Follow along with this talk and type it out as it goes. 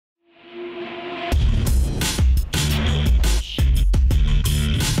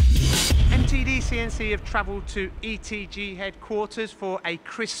MTDCNC have travelled to ETG headquarters for a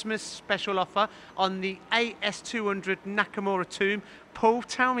Christmas special offer on the AS200 Nakamura tomb. Paul,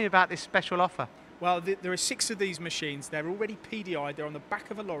 tell me about this special offer. Well, there are 6 of these machines. They're already PDI. They're on the back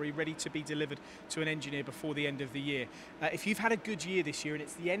of a lorry ready to be delivered to an engineer before the end of the year. If you've had a good year this year and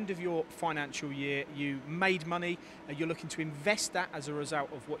it's the end of your financial year, you made money, you're looking to invest that as a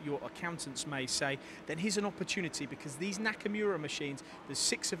result of what your accountants may say, then here's an opportunity, because these Nakamura machines, there's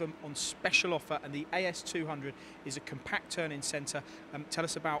 6 of them on special offer, and the AS200 is a compact turning centre. Tell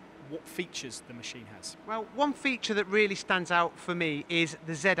us about what features the machine has. Well, one feature that really stands out for me is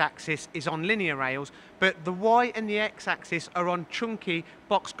the Z-axis is on linear rails, but the Y and the X-axis are on chunky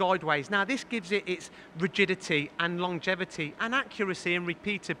box guideways. Now, this gives it its rigidity and longevity and accuracy and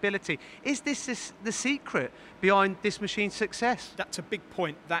repeatability. Is this the secret behind this machine's success? That's a big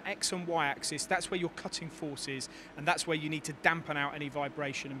point. That X and Y axis, that's where your cutting force is, and that's where you need to dampen out any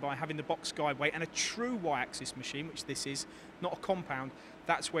vibration. And by having the box guideway and a true Y-axis machine, which this is, not a compound,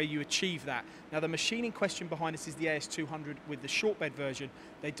 that's where you achieve that. Now, the machine in question behind us is the AS200 with the short bed version.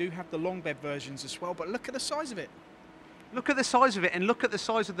 They do have the long bed versions as well, but look at the size of it. Look at the size of it, and look at the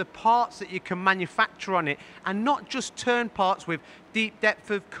size of the parts that you can manufacture on it, and not just turn parts with deep depth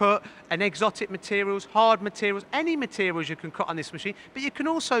of cut and exotic materials, hard materials, any materials you can cut on this machine, but you can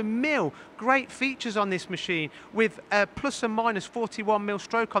also mill great features on this machine with a plus and minus 41 mil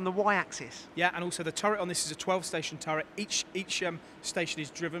stroke on the Y-axis. Yeah, and also the turret on this is a 12-station turret. Each station is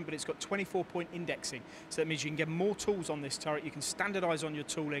driven, but it's got 24-point indexing, so that means you can get more tools on this turret. You can standardise on your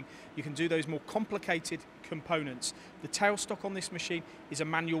tooling. You can do those more complicated components. The tailstock on this machine is a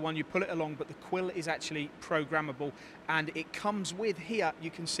manual one. You pull it along, but the quill is actually programmable, and it comes with here.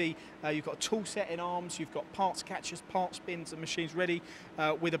 You can see you've got a tool set in arms, you've got parts catchers, parts bins. The machine's ready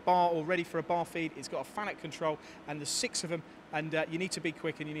with a bar, or ready for a bar feed. It's got a FANUC control, and there's 6 of them, and you need to be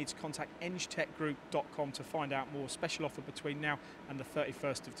quick, and you need to contact engtechgroup.com to find out more. Special offer between now and the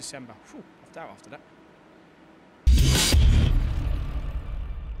 31st of December. Phew, I've doubt after that.